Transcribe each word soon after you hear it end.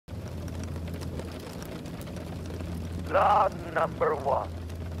Law number 1.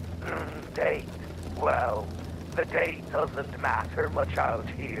 Date. Well, the date doesn't matter much out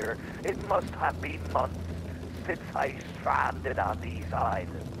here. It must have been months since I stranded on these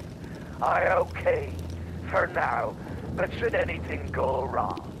islands. Okay, for now, but should anything go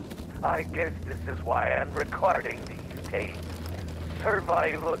wrong, I guess this is why I'm recording these tapes.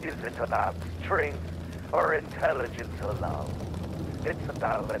 Survival isn't about strength or intelligence alone. It's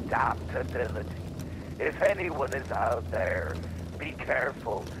about adaptability. If anyone is out there, be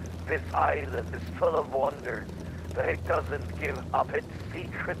careful. This island is full of wonders, but it doesn't give up its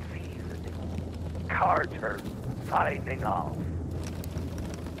secrets easily. Carter, signing off.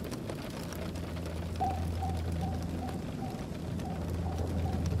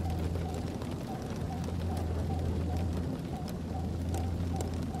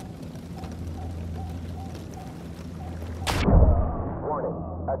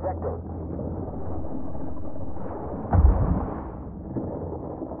 Warning, ejecting.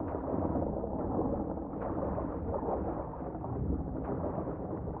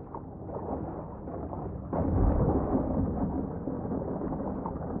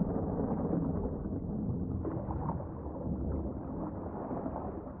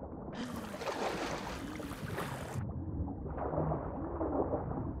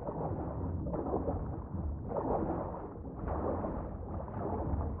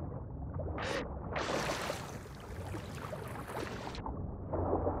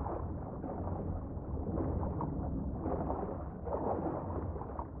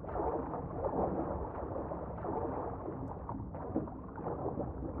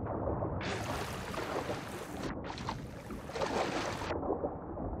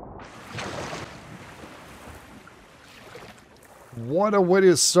 What a way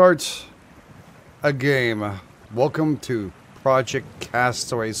to start a game. Welcome to Project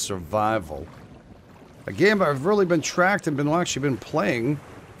Castaway Survival. A game I've really been tracked and actually been playing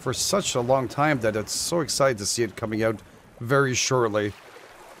for such a long time that it's so excited to see it coming out very shortly.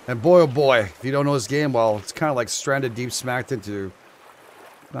 And boy oh boy, if you don't know this game, well, it's kind of like stranded deep smacked into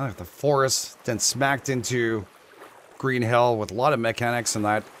the forest, then smacked into green hell with a lot of mechanics and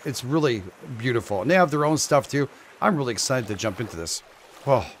that. It's really beautiful. And they have their own stuff too. I'm really excited to jump into this.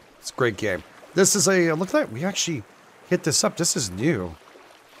 Oh, it's a great game. This is a, look at that, we actually hit this up. This is new.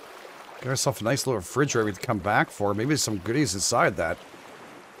 Got ourselves a nice little refrigerator we can come back for. Maybe some goodies inside that.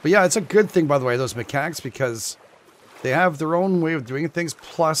 But yeah, it's a good thing, by the way, those mechanics, because they have their own way of doing things.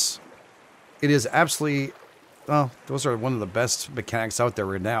 Plus, it is absolutely, well, those are one of the best mechanics out there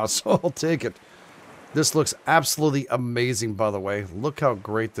right now, so I'll take it. This looks absolutely amazing, by the way. Look how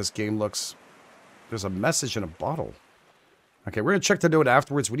great this game looks. There's a message in a bottle. Okay, we're going to check the note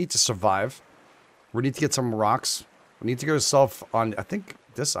afterwards. We need to survive. We need to get some rocks. We need to get ourselves on... I think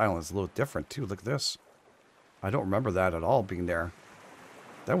this island is a little different, too. Look at this. I don't remember that at all being there.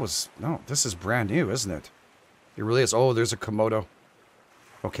 That was... No, this is brand new, isn't it? It really is. Oh, there's a Komodo.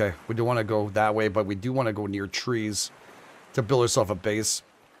 Okay, we don't want to go that way, but we do want to go near trees to build ourselves a base.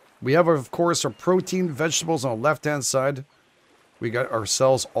 We have, of course, our protein, vegetables on the left-hand side. We got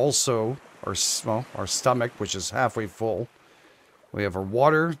ourselves also... our stomach, which is halfway full. We have our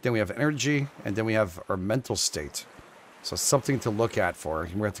water, then we have energy, and then we have our mental state. So something to look at for.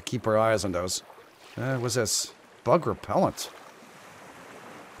 We have to keep our eyes on those. What's this? Bug repellent.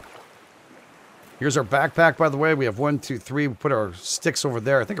 Here's our backpack, by the way. We have 1, 2, 3. We put our sticks over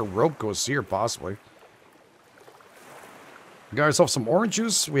there. I think a rope goes here, possibly. We got ourselves some orange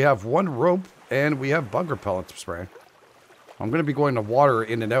juice. We have 1 rope, and we have bug repellent spray. I'm going to be going to water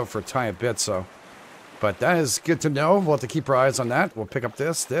in and out for a tiny bit, so. But that is good to know. We'll have to keep our eyes on that. We'll pick up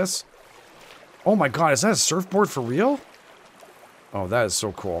this. Oh my god, is that a surfboard for real? Oh, that is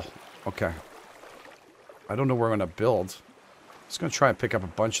so cool. Okay. I don't know where I'm going to build. I'm just going to try and pick up a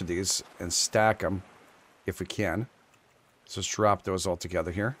bunch of these and stack them if we can. Let's just drop those all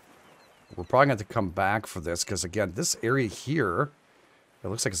together here. We're probably going to have to come back for this because, again, this area here, it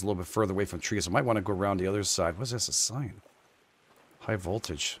looks like it's a little bit further away from trees. I might want to go around the other side. What's this? A sign? High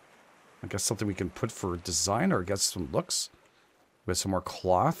voltage. I guess something we can put for design or get some looks. We have some more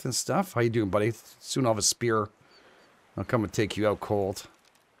cloth and stuff. How you doing, buddy? Soon I'll have a spear. I'll come and take you out cold.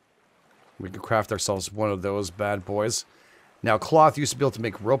 We can craft ourselves one of those bad boys. Now, cloth used to be able to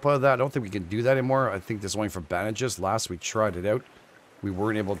make rope out of that. I don't think we can do that anymore. I think this is only for bandages. Last we tried it out, we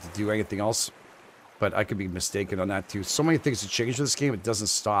weren't able to do anything else. But I could be mistaken on that too. So many things to change in this game. It doesn't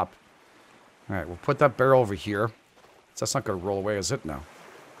stop. All right, we'll put that barrel over here. That's not going to roll away, is it? No.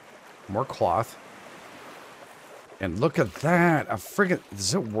 More cloth. And look at that. A friggin'...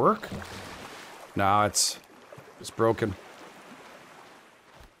 Does it work? No, it's broken.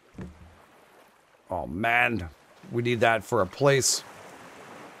 Oh, man. We need that for a place.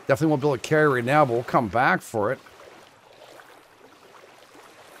 Definitely won't be able to carry right now, but we'll come back for it.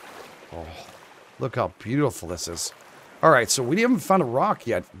 Oh, look how beautiful this is. Alright, so we haven't found a rock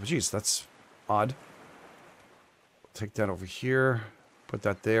yet. Jeez, that's odd. Take that over here. Put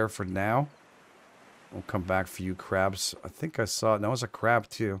that there for now. We'll come back for you crabs. I think I saw... No, it's a crab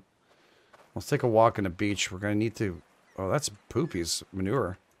too. Let's take a walk on the beach. We're going to need to... Oh, that's Poopy's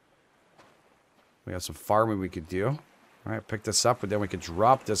manure. We have some farming we could do. Alright, pick this up, but then we could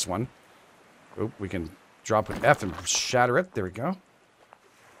drop this one. Oop, we can drop an F and shatter it. There we go.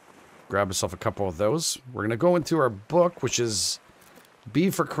 Grab yourself a couple of those. We're going to go into our book, which is B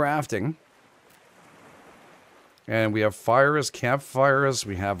for crafting. And we have fires, campfires.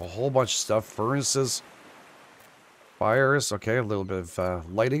 We have a whole bunch of stuff. Furnaces. Fires. Okay, a little bit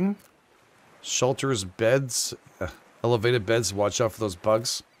of lighting. Shelters, beds. Elevated beds. Watch out for those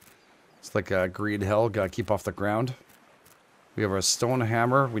bugs. It's like green hell. Gotta keep off the ground. We have our stone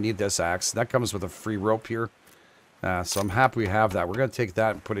hammer. We need this axe. That comes with a free rope here. So I'm happy we have that. We're going to take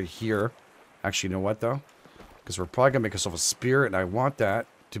that and put it here. Actually, you know what, though? Because we're probably going to make ourselves a spear, and I want that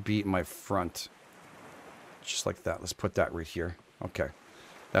to be in my front. Just like that. Let's put that right here. Okay.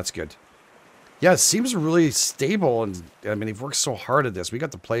 That's good. Yeah, it seems really stable, and I mean, they've worked so hard at this. We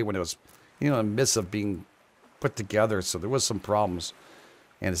got to play when it was, you know, in the midst of being put together, so there was some problems.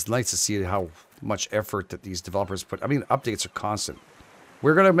 And it's nice to see how much effort that these developers put. I mean, updates are constant.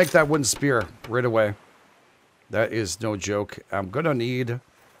 We're going to make that wooden spear right away. That is no joke. I'm going to need...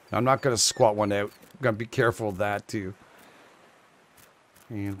 I'm not going to squat one out. I'm going to be careful of that, too.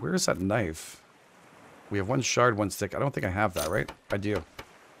 And where's that knife? We have one shard, one stick. I don't think I have that, right? I do.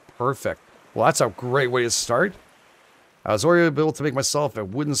 Perfect. Well, that's a great way to start. I was already able to make myself a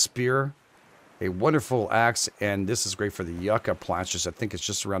wooden spear, a wonderful axe, and this is great for the yucca plants. I think it's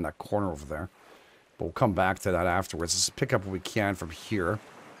just around that corner over there. But we'll come back to that afterwards. Let's pick up what we can from here.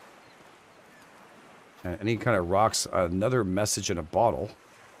 Any kind of rocks. Another message in a bottle.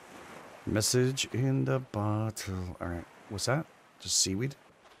 Message in the bottle. Alright. What's that? Just seaweed?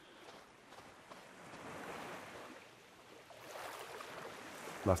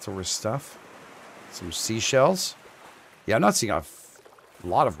 Leftover stuff. Some seashells. Yeah, I'm not seeing a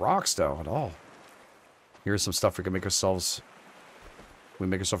lot of rocks, though, at all. Here's some stuff we can make ourselves. We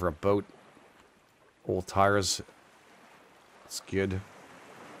make ourselves a boat. Old tires. It's good.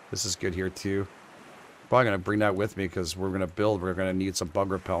 This is good here, too. Probably going to bring that with me because we're going to build. We're going to need some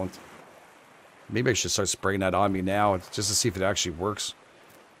bug repellent. Maybe I should start spraying that on me now just to see if it actually works.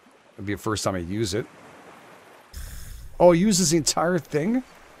 It'll be the first time I use it. Oh, it uses the entire thing?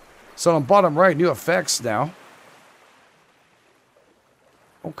 So on bottom right, new effects now.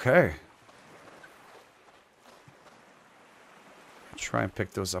 Okay. Try and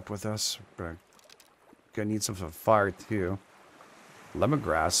pick those up with us. We're gonna need some fire too.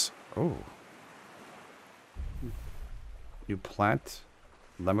 Lemongrass. Oh. New plant.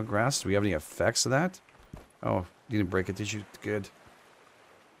 Lemongrass. Do we have any effects of that? Oh, you didn't break it, did you? Good.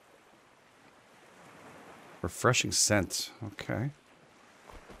 Refreshing scent. Okay.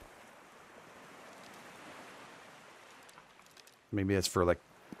 Maybe it's for like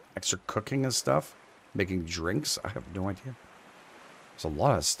extra cooking and stuff. Making drinks. I have no idea. There's a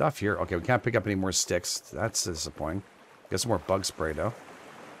lot of stuff here. Okay, we can't pick up any more sticks. That's disappointing. Get some more bug spray though.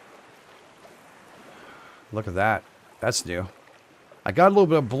 Look at that. That's new. I got a little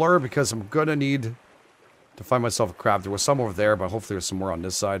bit of blur because I'm gonna need to find myself a crab. There was some over there, but hopefully there's some more on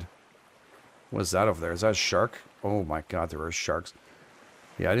this side. What is that over there? Is that a shark? Oh my god, there are sharks.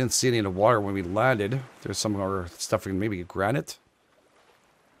 Yeah, I didn't see any in the water when we landed. There's some more stuff we can maybe granite.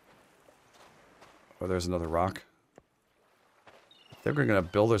 Oh, there's another rock. I think we're going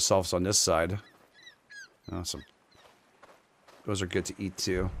to build ourselves on this side. Awesome. Those are good to eat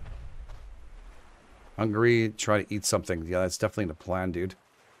too. Hungry, try to eat something. Yeah, that's definitely the plan, dude.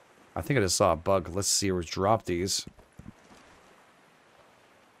 I think I just saw a bug. Let's see where we drop these.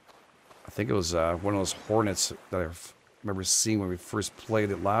 I think it was one of those hornets that I remember seeing when we first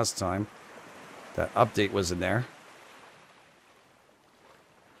played it last time. That update was in there.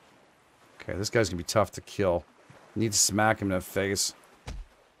 Okay, this guy's going to be tough to kill. Need to smack him in the face.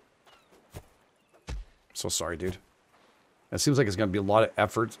 So sorry, dude. It seems like it's going to be a lot of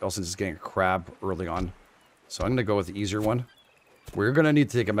effort. Also, just getting a crab early on. So I'm going to go with the easier one. We're going to need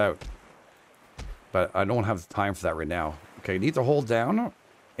to take him out. But I don't have the time for that right now. Okay, you need to hold down.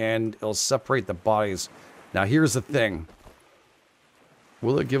 And it'll separate the bodies. Now, here's the thing.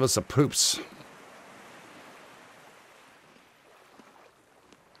 Will it give us a poops?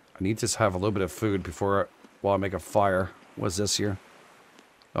 I need to have a little bit of food before, while I make a fire. What's this here?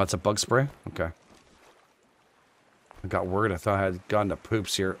 Oh, it's a bug spray? Okay. I got worried. I thought I had gotten the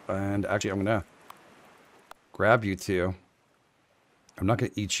poops here. And actually, I'm going to grab you two. I'm not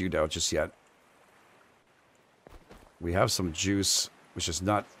going to eat you though just yet. We have some juice, which is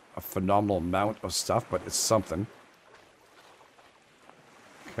not a phenomenal amount of stuff, but it's something.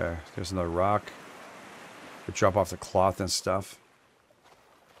 Okay, there's another rock. We drop off the cloth and stuff.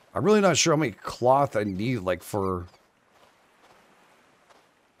 I'm really not sure how many cloth I need, like, for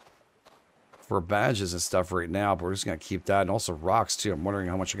badges and stuff right now, but we're just going to keep that. And also rocks, too. I'm wondering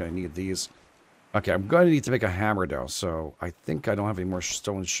how much I'm going to need these. Okay, I'm going to need to make a hammer, though, so I think I don't have any more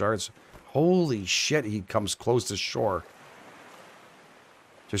stone shards. Holy shit, he comes close to shore.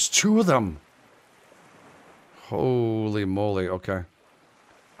 There's 2 of them. Holy moly, okay.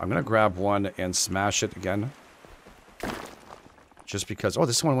 I'm going to grab one and smash it again. Just because... Oh,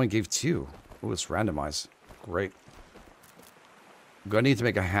 this one only gave 2. Oh, it's randomized. Great. I'm going to need to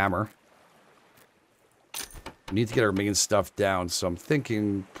make a hammer. We need to get our main stuff down, so I'm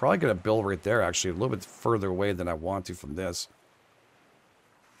thinking... Probably going to build right there, actually. A little bit further away than I want to from this.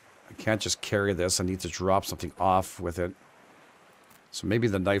 I can't just carry this. I need to drop something off with it. So maybe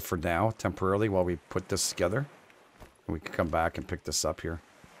the knife for now, temporarily, while we put this together. And we can come back and pick this up here.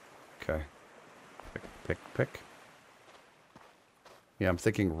 Okay. Pick. Yeah, I'm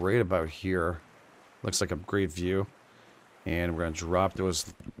thinking right about here. Looks like a great view. And we're going to drop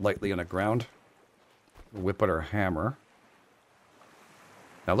those lightly on the ground. Whip out our hammer.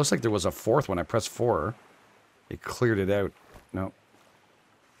 Now, it looks like there was a 4th one. I pressed 4. It cleared it out. No.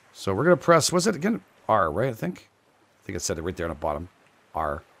 So we're going to press, was it again? R, right, I think it said it right there on the bottom.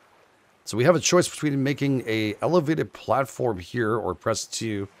 R. So we have a choice between making a elevated platform here or press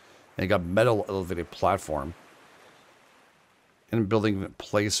 2. And you got metal elevated platform. And building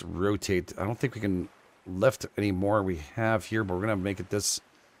place, rotate. I don't think we can lift any more we have here, but we're going to make it this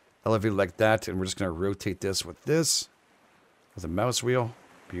elevated like that. And we're just going to rotate this with a mouse wheel.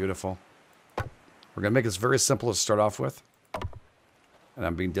 Beautiful. We're going to make this very simple to start off with. And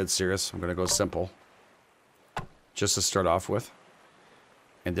I'm being dead serious. I'm going to go simple. Just to start off with.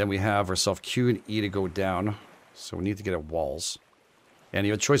 And then we have ourselves Q and E to go down. So we need to get at walls. And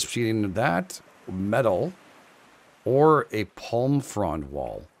you have a choice between that, metal, or a palm frond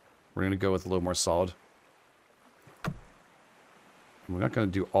wall. We're going to go with a little more solid. We're not going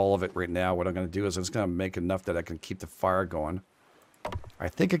to do all of it right now. What I'm going to do is I'm just going to make enough that I can keep the fire going. I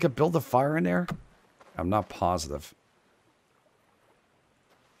think I could build the fire in there. I'm not positive.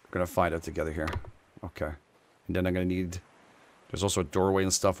 We're going to find out together here. Okay. And then I'm going to need... There's also a doorway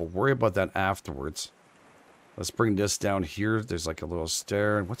and stuff. We'll worry about that afterwards. Let's bring this down here. There's like a little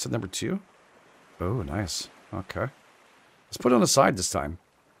stair. What's the number 2? Oh, nice. Okay. Let's put it on the side this time.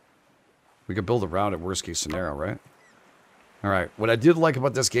 We could build around it, worst case scenario, right? Alright. What I did like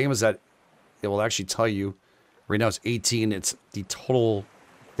about this game is that it will actually tell you, right now it's 18, it's the total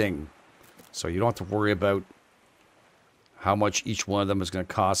thing. So you don't have to worry about how much each one of them is going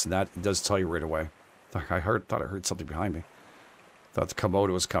to cost, and that it does tell you right away. Thought I heard something behind me. Thought the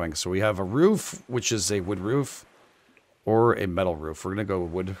Komodo was coming. So we have a roof, which is a wood roof, or a metal roof. We're going to go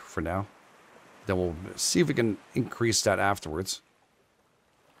with wood for now. Then we'll see if we can increase that afterwards.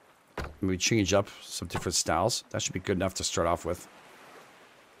 Maybe change up some different styles. That should be good enough to start off with.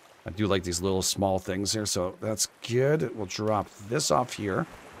 I do like these little small things here, so that's good. We'll drop this off here.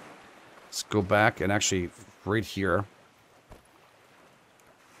 Let's go back and actually right here.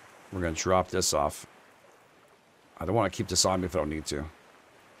 We're going to drop this off. I don't want to keep this on me if I don't need to. Am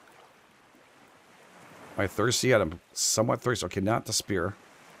I thirsty? I'm somewhat thirsty. Okay, not the spear.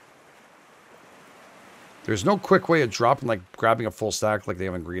 There's no quick way of dropping, like grabbing a full stack like they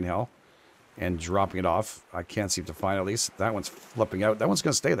have in Green Hell and dropping it off. I can't seem to find it, at least. That one's flipping out. That one's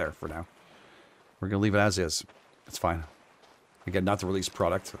going to stay there for now. We're going to leave it as is. It's fine. Again, not the release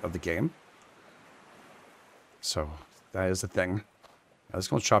product of the game. So, that is the thing. Let's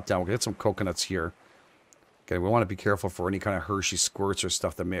go chop down. We'll get some coconuts here. Okay, we want to be careful for any kind of Hershey squirts or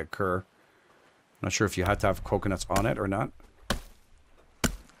stuff that may occur. I'm not sure if you have to have coconuts on it or not.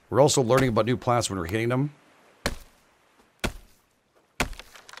 We're also learning about new plants when we're hitting them.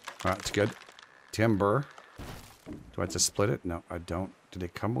 Alright, that's good. Timber. Do I have to split it? No, I don't. Do they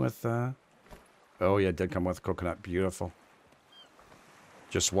come with... Oh, yeah, it did come with coconut. Beautiful.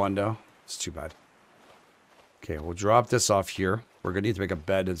 Just one, though. It's too bad. Okay, we'll drop this off here. We're going to need to make a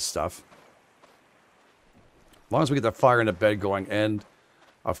bed and stuff. As long as we get the fire and the bed going, and,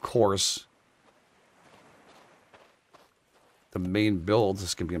 of course, the main build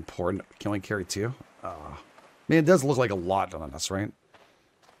is going to be important. Can only carry 2? I mean, it does look like a lot on us, right?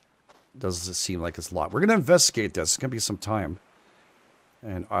 Does it seem like it's a lot? We're going to investigate this. It's going to be some time.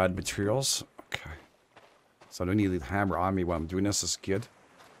 And odd materials. Okay. So I don't need the hammer on me while I'm doing this. This is good.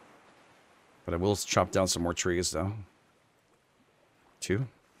 But I will chop down some more trees, though. 2.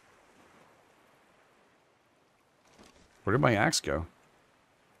 Where did my axe go?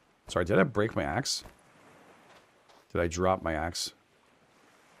 Sorry, did I break my axe? Did I drop my axe?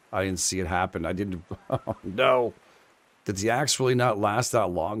 I didn't see it happen. I didn't... Oh, no. Did the axe really not last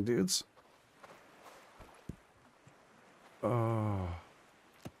that long, dudes? Oh.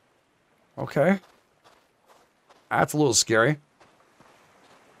 Okay. That's a little scary.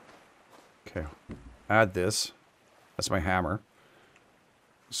 Okay. Add this. That's my hammer.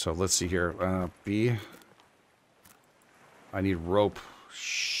 So let's see here. B. I need rope.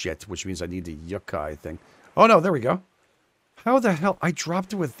 Shit, which means I need the yucca thing. Oh, no, there we go. How the hell? I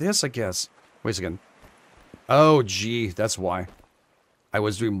dropped it with this, I guess. Wait a second. Oh, gee, that's why. I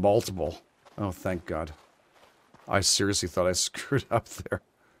was doing multiple. Oh, thank God. I seriously thought I screwed up there.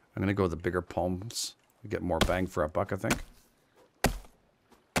 I'm going to go with the bigger palms. Get more bang for a buck, I think.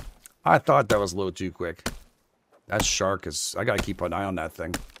 I thought that was a little too quick. That shark is... I got to keep an eye on that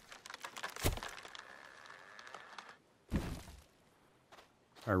thing.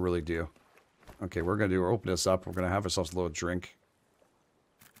 I really do. Okay, we're going to open this up. We're going to have ourselves a little drink.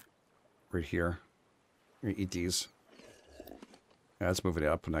 Right here. We're going to eat these. Yeah, let's move it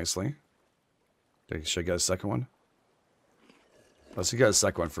up nicely. Should I get a second one? Let's get a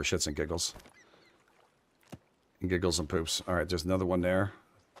second one for shits and giggles. And giggles and poops. Alright, there's another one there.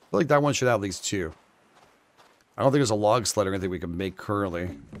 I feel like that one should have at least 2. I don't think there's a log sled or anything we can make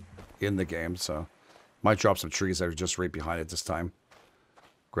currently in the game, so... Might drop some trees that are just right behind it this time.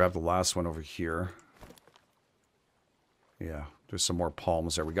 Grab the last one over here. Yeah, there's some more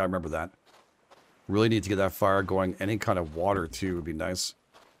palms there. We gotta remember that. Really need to get that fire going. Any kind of water, too, would be nice.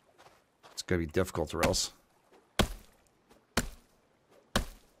 It's gonna be difficult or else.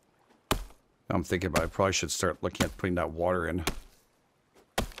 Now I'm thinking about it. I probably should start looking at putting that water in.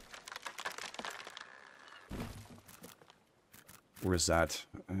 Where's that?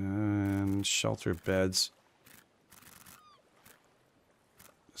 And shelter beds.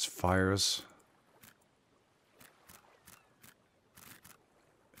 There's fires.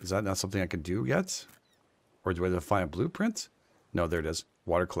 Is that not something I can do yet? Or do I have to find a blueprint? No, there it is.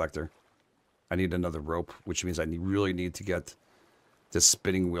 Water collector. I need another rope, which means I really need to get this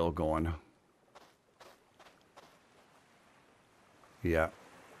spinning wheel going. Yeah.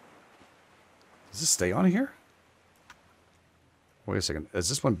 Does this stay on here? Wait a second. Is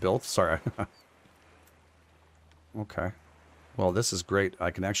this one built? Sorry. Okay. Well, this is great. I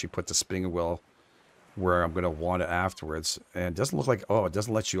can actually put the spinning wheel where I'm going to want it afterwards. And it doesn't look like... Oh, it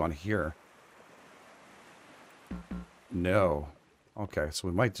doesn't let you on here. No. Okay, so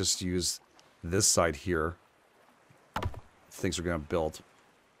we might just use this side here. Things we're going to build.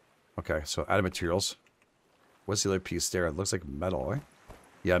 Okay, so add materials. What's the other piece there? It looks like metal, eh?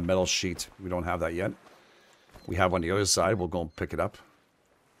 Yeah, metal sheet. We don't have that yet. We have on the other side. We'll go and pick it up.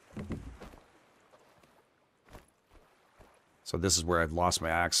 So this is where I lost my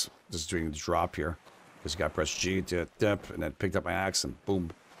axe. Just doing the drop here. Because you got to press G to dip, and then picked up my axe, and boom,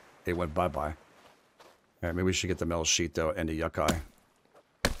 it went bye-bye. All right, maybe we should get the metal sheet, though, and the yucca.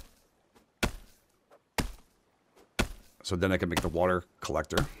 So then I can make the water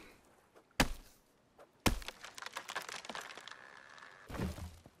collector.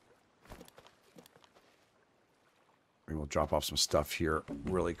 And we'll drop off some stuff here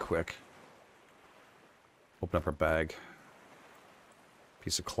really quick. Open up our bag.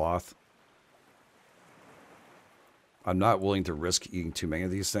 Piece of cloth. I'm not willing to risk eating too many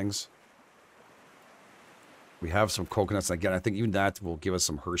of these things. We have some coconuts. And again, I think even that will give us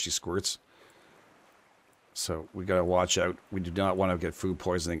some Hershey squirts. So we got to watch out. We do not want to get food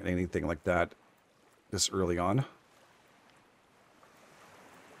poisoning, anything like that this early on.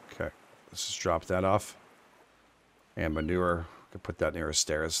 Okay. Let's just drop that off. And manure. I can put that near our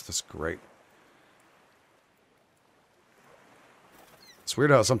stairs. That's great. It's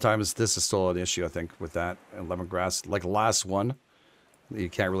weird how sometimes this is still an issue, I think, with that. And lemongrass. Like the last one, you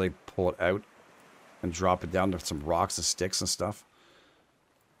can't really pull it out and drop it down to some rocks and sticks and stuff.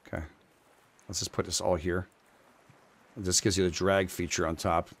 Okay. Let's just put this all here. This gives you the drag feature on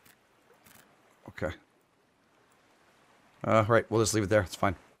top. Okay. Right, we'll just leave it there. It's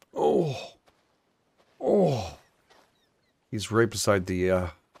fine. Oh. Oh. He's right beside the,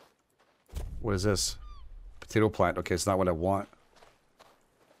 what is this? Potato plant. Okay, it's not what I want.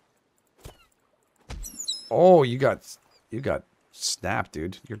 Oh, you got snapped,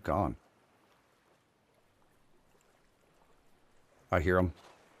 dude. You're gone. I hear him.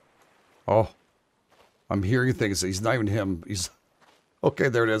 Oh. I'm hearing things. He's not even him. He's... Okay,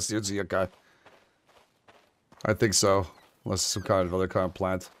 there it is. There's the guy. I think so. Unless it's some kind of other kind of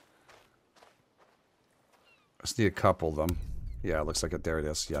plant. I just need a couple of them. Yeah, it looks like it. There it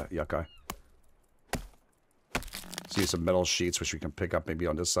is. Yeah, yucca. See some metal sheets, which we can pick up maybe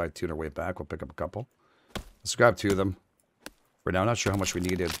on this side too. On our way back, we'll pick up a couple. Let's grab 2 of them. For now, I'm not sure how much we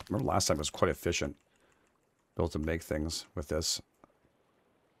needed. Remember last time it was quite efficient. Built to make things with this.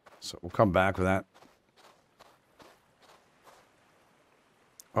 So we'll come back with that.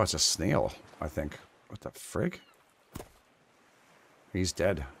 Oh, it's a snail, I think. What the frig? He's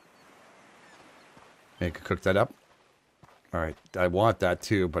dead. Maybe I could cook that up. Alright, I want that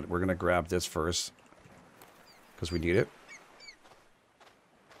too, but we're going to grab this first. Because we need it.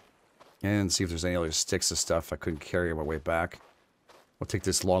 And see if there's any other sticks of stuff I couldn't carry on my way back. We'll take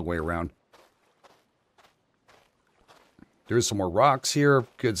this long way around. There's some more rocks here.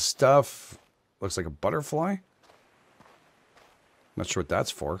 Good stuff. Looks like a butterfly. Not sure what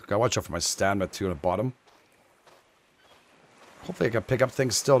that's for. Gotta watch out for my stamina too on the bottom. Hopefully I can pick up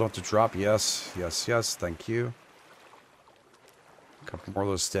things still. Don't have to drop. Yes, yes, yes. Thank you. A couple more of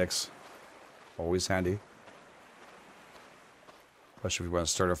those sticks. Always handy. Especially if we want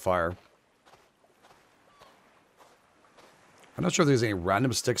to start a fire. I'm not sure if there's any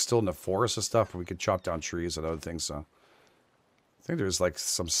random sticks still in the forest and stuff, but we could chop down trees and other things, so. I think there's like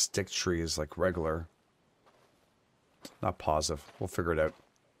some stick trees, like regular. Not positive. We'll figure it out.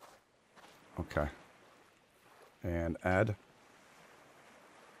 Okay. And add.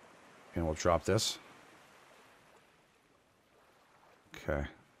 And we'll drop this. Okay.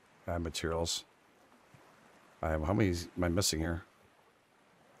 Add materials. How many am I missing here?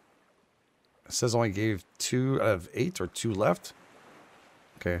 It says only gave 2 out of 8 or 2 left.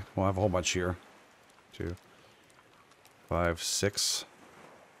 Okay, we'll have a whole bunch here. 2, 5, 6.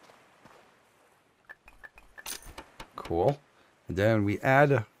 Cool. And then we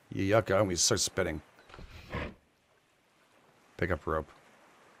add yucca and we start spinning. Pick up rope.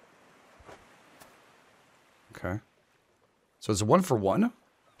 Okay. So it's a 1 for 1.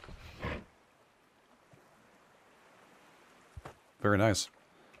 Very nice.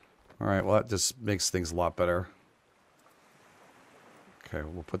 Alright, well that just makes things a lot better. Okay,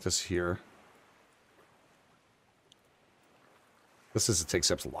 we'll put this here. It takes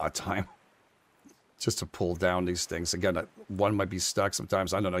up a lot of time. Just to pull down these things. Again, one might be stuck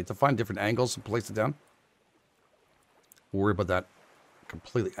sometimes. I don't know. You have to find different angles and place it down. We'll worry about that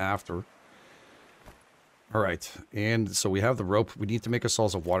completely after. Alright, and so we have the rope. We need to make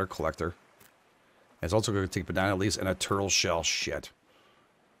ourselves a water collector. And it's also going to take banana leaves and a turtle shell. Shit.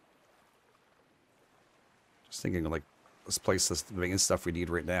 Just thinking, like, let's place this main stuff we need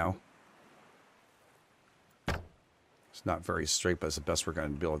right now. It's not very straight, but it's the best we're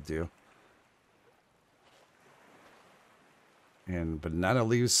going to be able to do. And banana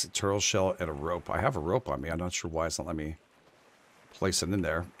leaves, turtle shell, and a rope. I have a rope on me. I'm not sure why it's not letting me place it in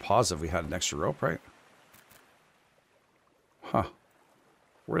there. Positive we had an extra rope, right? Huh.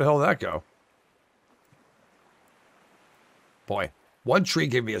 Where the hell did that go? Boy, one tree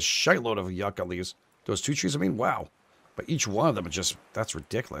gave me a shitload of yucca leaves. Those 2 trees, I mean, wow. But each one of them is just, that's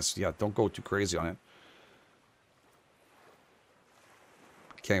ridiculous. Yeah, don't go too crazy on it.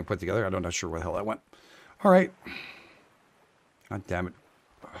 Can't put together. I'm not sure where the hell that went. All right. God damn it.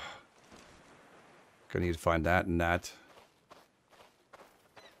 Gonna need to find that and that.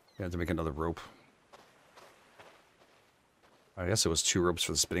 Gonna have to make another rope. I guess it was 2 ropes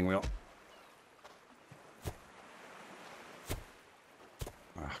for the spinning wheel.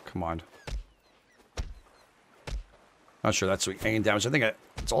 Ah, come on. Not sure that's any damage. I think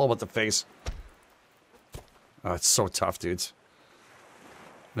it's all about the face. Oh, it's so tough, dudes.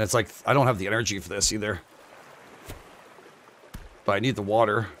 And it's like, I don't have the energy for this either. But I need the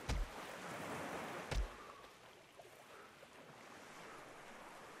water.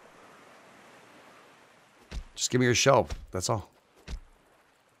 Just give me your shell. That's all.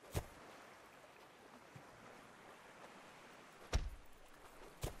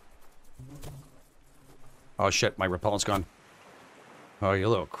 Oh shit, my repellent's gone. Oh, you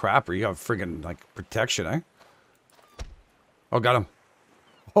little crapper. You have friggin' like protection, eh? Oh, got him.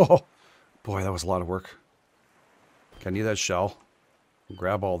 Oh, boy, that was a lot of work. Okay, I need that shell.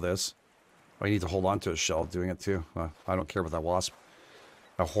 Grab all this. I need to hold on to a shell doing it too. I don't care about that wasp.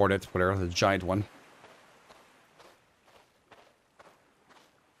 A hornet, whatever, the giant one.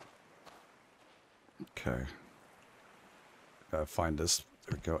 Okay. Gotta find this.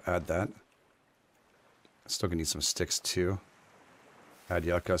 There we go. Add that. Still gonna need some sticks too. Add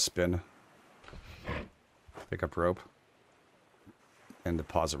yucca, spin. Pick up rope. And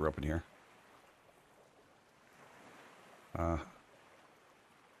deposit rope in here.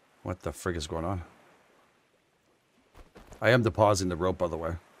 What the frig is going on? I am depositing the rope, by the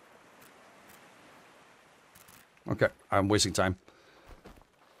way. Okay, I'm wasting time.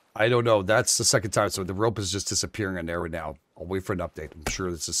 I don't know. That's the second time, so the rope is just disappearing in there right now. I'll wait for an update. I'm sure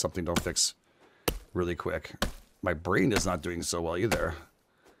this is something they'll fix really quick. My brain is not doing so well either.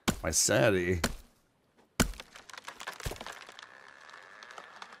 My sanity. I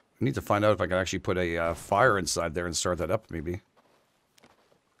need to find out if I can actually put a fire inside there and start that up, maybe.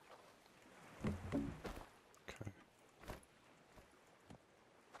 Okay.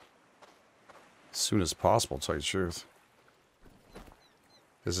 As soon as possible, to tell you the truth.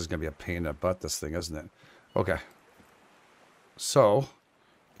 This is going to be a pain in the butt, this thing, isn't it? Okay. So,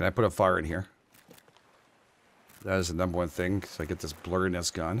 can I put a fire in here? That is the number one thing, so I get this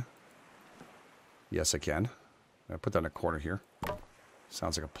blurriness gone. Yes, I can. I put that in a corner here.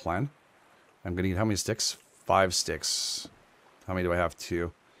 Sounds like a plan. I'm going to need how many sticks? 5 sticks. How many do I have?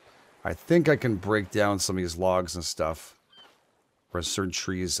 2. I think I can break down some of these logs and stuff. Or certain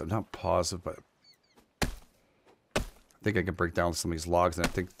trees. I'm not positive, but I think I can break down some of these logs, and I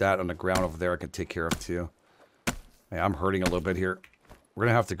think that on the ground over there I can take care of too. Hey, I'm hurting a little bit here. We're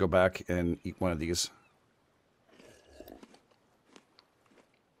going to have to go back and eat one of these.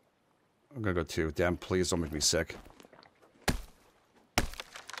 I'm going to go 2. Damn, please don't make me sick.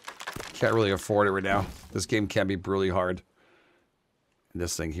 Can't really afford it right now. This game can be brutally hard. And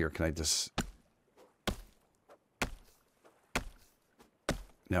this thing here, can I just...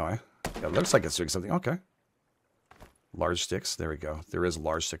 No, yeah, it looks like it's doing something. Okay. Large sticks. There we go. There is a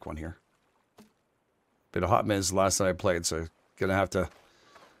large stick one here. Been a hot minute since the last time I played, so gonna have to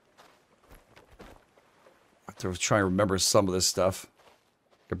try and remember some of this stuff.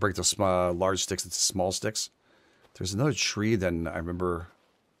 Can break those large sticks into small sticks. There's another tree. Then I remember.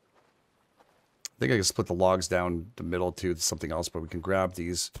 I think I can split the logs down the middle to something else, but we can grab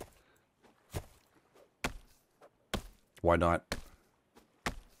these. Why not?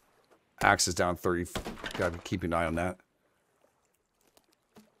 Axe is down 30. Gotta keep an eye on that.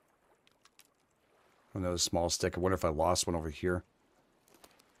 Another small stick. I wonder if I lost one over here.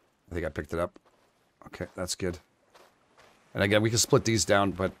 I think I picked it up. Okay, that's good. And again, we can split these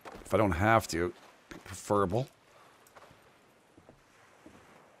down, but if I don't have to, it'd be preferable.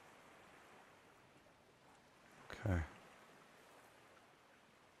 Okay.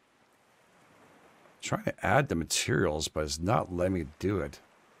 Trying to add the materials, but it's not letting me do it.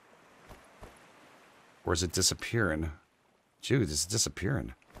 Or is it disappearing? Dude, it's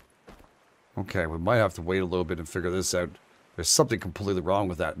disappearing. Okay, we might have to wait a little bit and figure this out. There's something completely wrong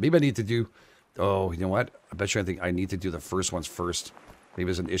with that. Maybe I need to do... Oh, you know what? I bet you I think I need to do the first ones first. Maybe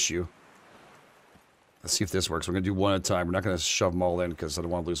there's an issue. Let's see if this works. We're going to do one at a time. We're not going to shove them all in because I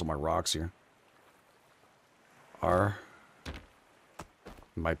don't want to lose all my rocks here. R.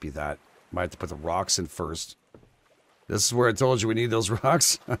 Might be that. Might have to put the rocks in first. This is where I told you we need those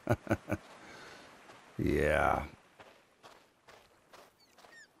rocks. Yeah.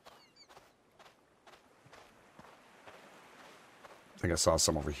 I think I saw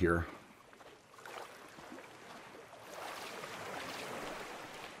some over here.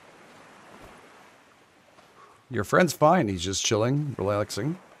 Your friend's fine. He's just chilling,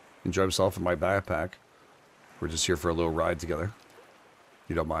 relaxing, enjoy himself in my backpack. We're just here for a little ride together.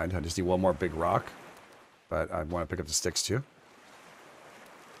 You don't mind. I just need one more big rock, but I want to pick up the sticks too.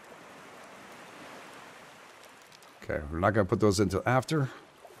 Okay, we're not going to put those into after.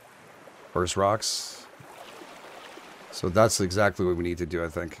 First rocks. So that's exactly what we need to do, I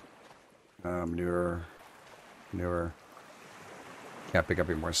think. Manure. Can't pick up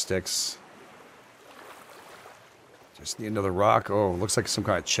any more sticks. Just need another rock. Oh, looks like some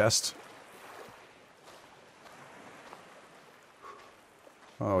kind of chest.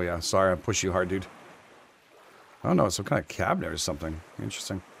 Oh, yeah. Sorry, I pushed you hard, dude. I don't know. Some kind of cabinet or something.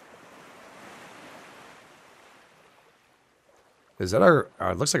 Interesting. Is that our...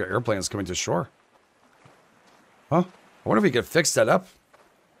 it looks like our airplane is coming to shore. Huh? I wonder if we could fix that up.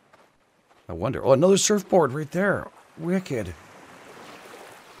 I wonder. Oh, another surfboard right there. Wicked.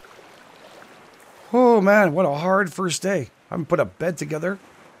 Oh, man. What a hard first day. I haven't put a bed together.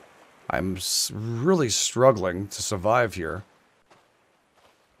 I'm really struggling to survive here.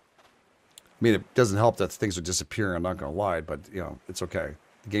 I mean, it doesn't help that things are disappearing. I'm not going to lie, but, you know, it's okay.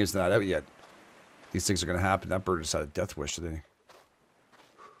 The game's not out yet. These things are going to happen. That bird just had a death wish today.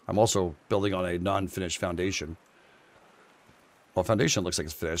 I'm also building on a non-finished foundation. Well, foundation looks like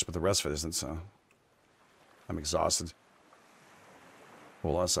it's finished, but the rest of it isn't, so... I'm exhausted.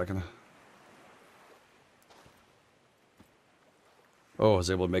 Hold on a second. Oh, I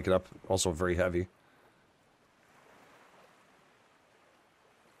was able to make it up. Also very heavy.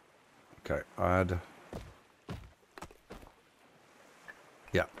 Okay, add.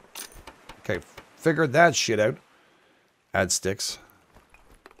 Yeah. Okay, figured that shit out. Add sticks.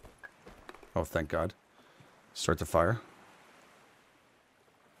 Oh, thank God. Start the fire.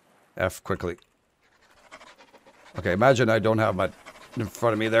 F quickly. Okay, imagine I don't have my in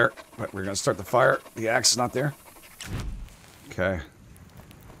front of me there, but we're gonna start the fire. The axe is not there. Okay.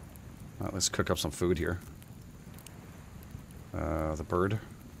 Well, let's cook up some food here. The bird.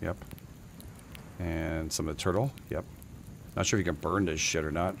 Yep. And some of the turtle. Yep. Not sure if you can burn this shit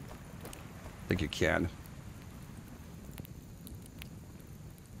or not. I think you can.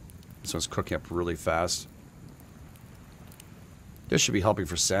 This one's cooking up really fast. This should be helping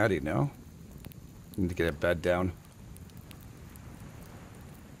for Sandy, no? Need to get a bed down.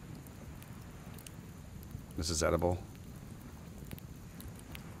 This is edible.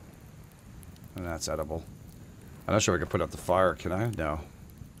 And that's edible. I'm not sure if I can put out the fire, can I? No.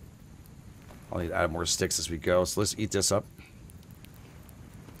 I'll need to add more sticks as we go, so let's eat this up.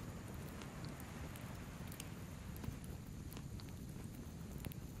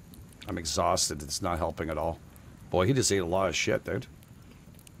 I'm exhausted. It's not helping at all. Boy, he just ate a lot of shit, dude.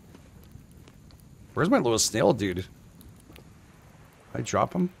 Where's my little snail dude? Did I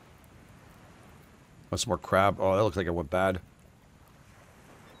drop him? Oh, some more crab. Oh, that looks like it went bad.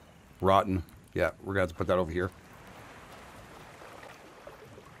 Rotten. Yeah, we're gonna have to put that over here.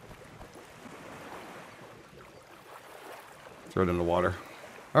 Throw it in the water.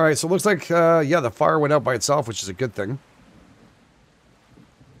 Alright, so it looks like, yeah, the fire went out by itself, which is a good thing.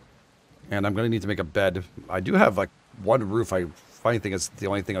 And I'm going to need to make a bed. I do have, like, one roof. Funny thing is, the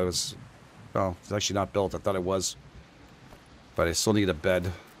only thing I was... Oh, it's actually not built. I thought it was. But I still need a bed.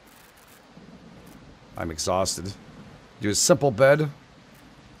 I'm exhausted. Do a simple bed.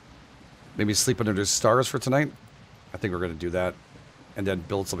 Maybe sleep under the stars for tonight. I think we're going to do that. And then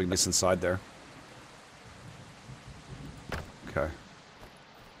build something nice inside there. Okay.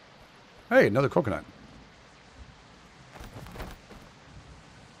 Hey, another coconut.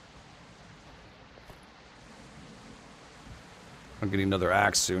 I'm getting another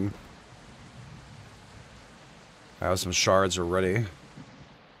axe soon. I have some shards already.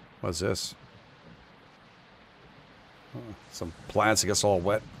 What's this? Oh, some plants, I guess, all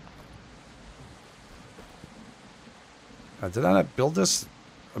wet. Did I not build this?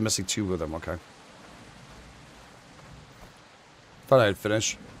 I'm missing 2 of them, okay. Thought I'd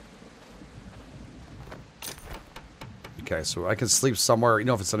finish. Okay, so I can sleep somewhere, you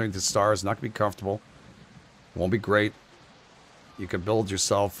know, if it's underneath the stars, not gonna be comfortable. Won't be great. You can build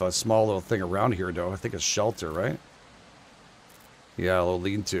yourself a small little thing around here, though. I think a shelter, right? Yeah, a little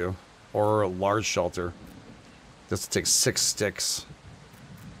lean-to. Or a large shelter. This will take 6 sticks.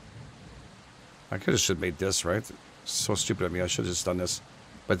 I should have made this, right? So stupid of me. I should have just done this.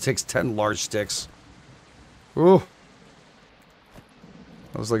 But it takes 10 large sticks. Ooh.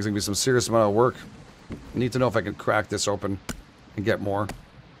 Looks like it's going to be some serious amount of work. I need to know if I can crack this open and get more.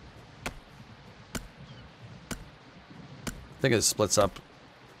 I think it splits up.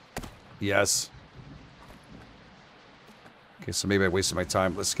 Yes. Okay, so maybe I wasted my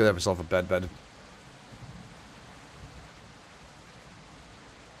time. Let's get myself a bed.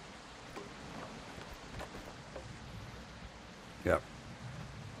 Yep.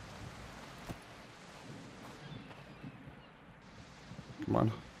 Come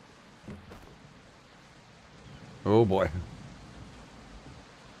on. Oh boy.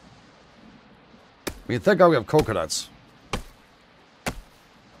 I mean, thank God we have coconuts.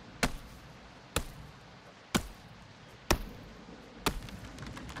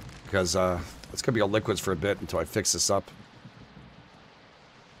 Because it's going to be on liquids for a bit until I fix this up.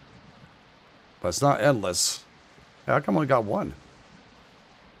 But it's not endless. How come I only got 1?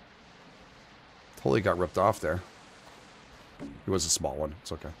 Totally got ripped off there. It was a small one.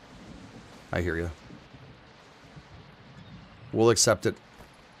 It's okay. I hear you. We'll accept it.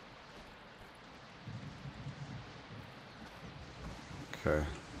 Okay.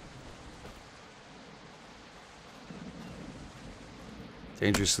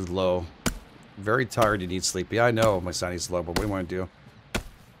 Dangerously low. Very tired, you need sleep. Yeah, I know my sanity's low, but what do you want to do?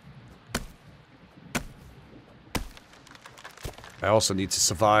 I also need to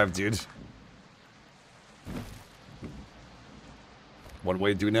survive, dude. One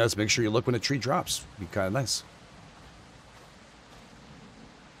way of doing that is make sure you look when a tree drops. Be kind of nice.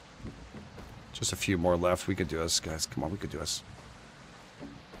 Just a few more left. We could do this, guys. Come on, we could do this.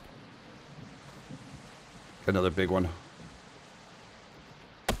 Another big one.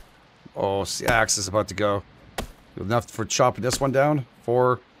 Oh, the axe is about to go. Enough for chopping this one down.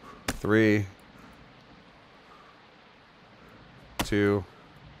 4, 3, 2,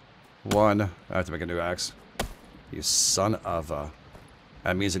 1. I have to make a new axe. You son of a...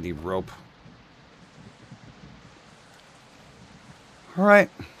 That means I need rope. All right.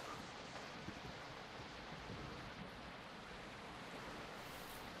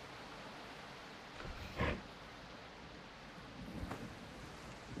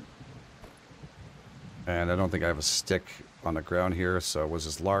 And I don't think I have a stick on the ground here, so was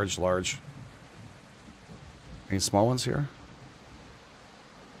this large? Any small ones here?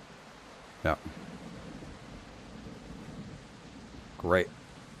 No. Great.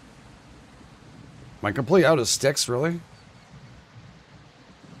 Am I completely out of sticks, really?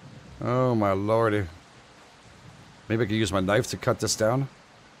 Oh my lordy. Maybe I could use my knife to cut this down.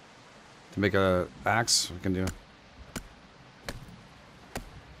 To make a axe. We can do.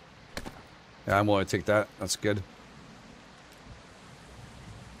 Yeah, I'm willing to take that. That's good.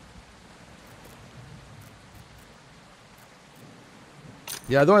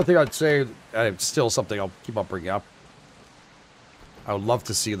 Yeah, the only thing I'd say, it's still something I'll keep on bringing up. I would love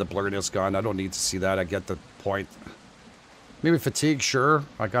to see the blurriness gone. I don't need to see that. I get the point. Maybe fatigue, sure.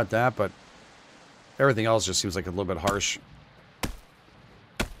 I got that, but everything else just seems like a little bit harsh.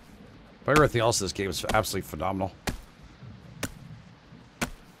 But everything else in this game is absolutely phenomenal.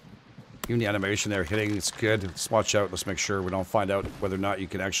 Even the animation there hitting, it's good. Just watch out. Let's make sure we don't find out whether or not you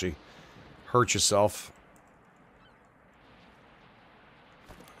can actually hurt yourself.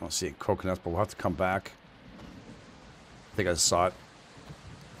 I don't see any coconuts, but we'll have to come back. I think I saw it.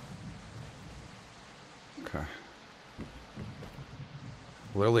 Okay.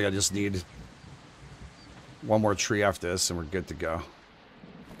 Literally, I just need one more tree after this, and we're good to go.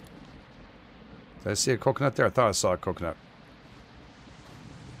 Did I see a coconut there? I thought I saw a coconut.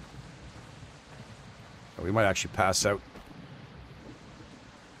 Oh, we might actually pass out.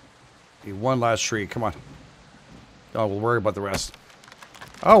 Need one last tree. Come on. Oh, we'll worry about the rest.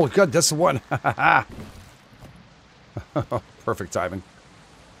 Oh, good. That's the one. Perfect timing.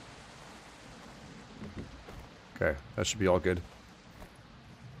 Okay, that should be all good.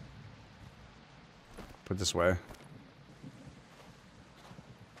 Put it this way.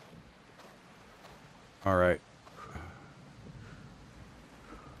 All right.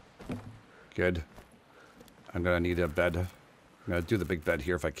 Good. I'm gonna need a bed. I'm gonna do the big bed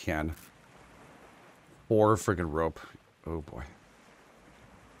here if I can. Or friggin' rope. Oh boy.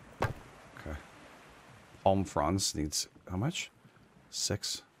 Okay. Palm fronds needs how much?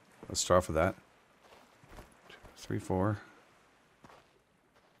 6. Let's start off with that. 2, 3, 4.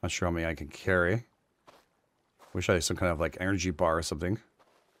 Not sure how many I can carry. Wish I had some kind of like energy bar or something.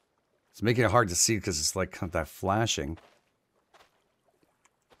 It's making it hard to see because it's like that flashing.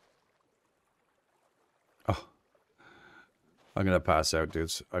 Oh. I'm gonna pass out,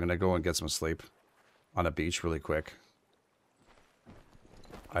 dudes. I'm gonna go and get some sleep on a beach really quick.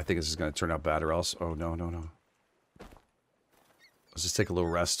 I think this is gonna turn out bad or else. Oh, no. Let's just take a little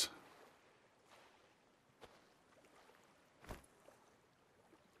rest.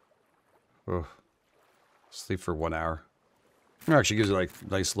 Oh. Sleep for 1 hour. It actually gives you like a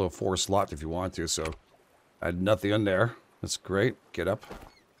nice little 4 slot if you want to, so I had nothing in there. That's great. Get up.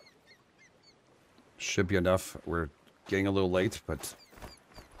 Should be enough. We're getting a little late, but...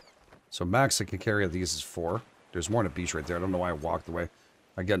 So max I can carry of these is 4. There's more on the beach right there. I don't know why I walked away.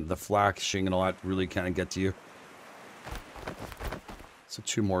 Again, the flashing and all that really can't get to you. So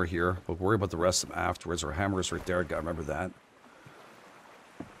 2 more here. We'll worry about the rest of them afterwards. Our hammer's right there. Gotta remember that.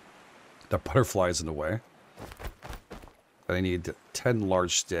 The butterfly's in the way. I need 10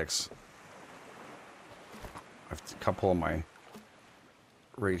 large sticks. I have a couple of my...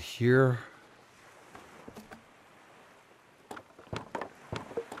 right here.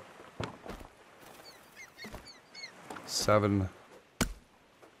 Seven.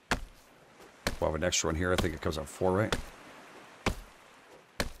 We'll have an extra one here. I think it comes out 4, right?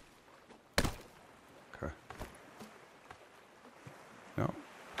 Okay. No.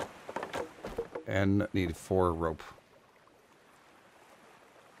 And need 4 rope.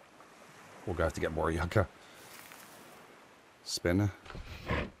 We're gonna have to get more yucca. Spin.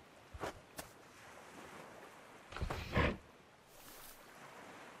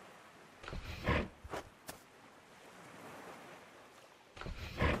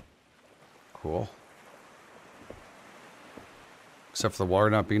 Cool. Except for the water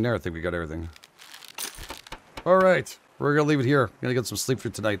not being there, I think we got everything. Alright, we're gonna leave it here. Gonna get some sleep for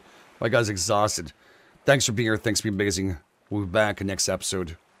tonight. My guy's exhausted. Thanks for being here. Thanks for being amazing. We'll be back in next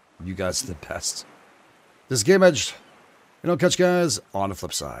episode. You guys are the best. This is GameEdged. And I'll catch you guys on the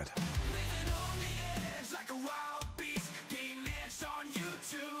flip side.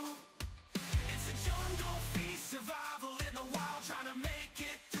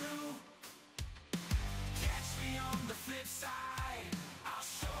 Flip side.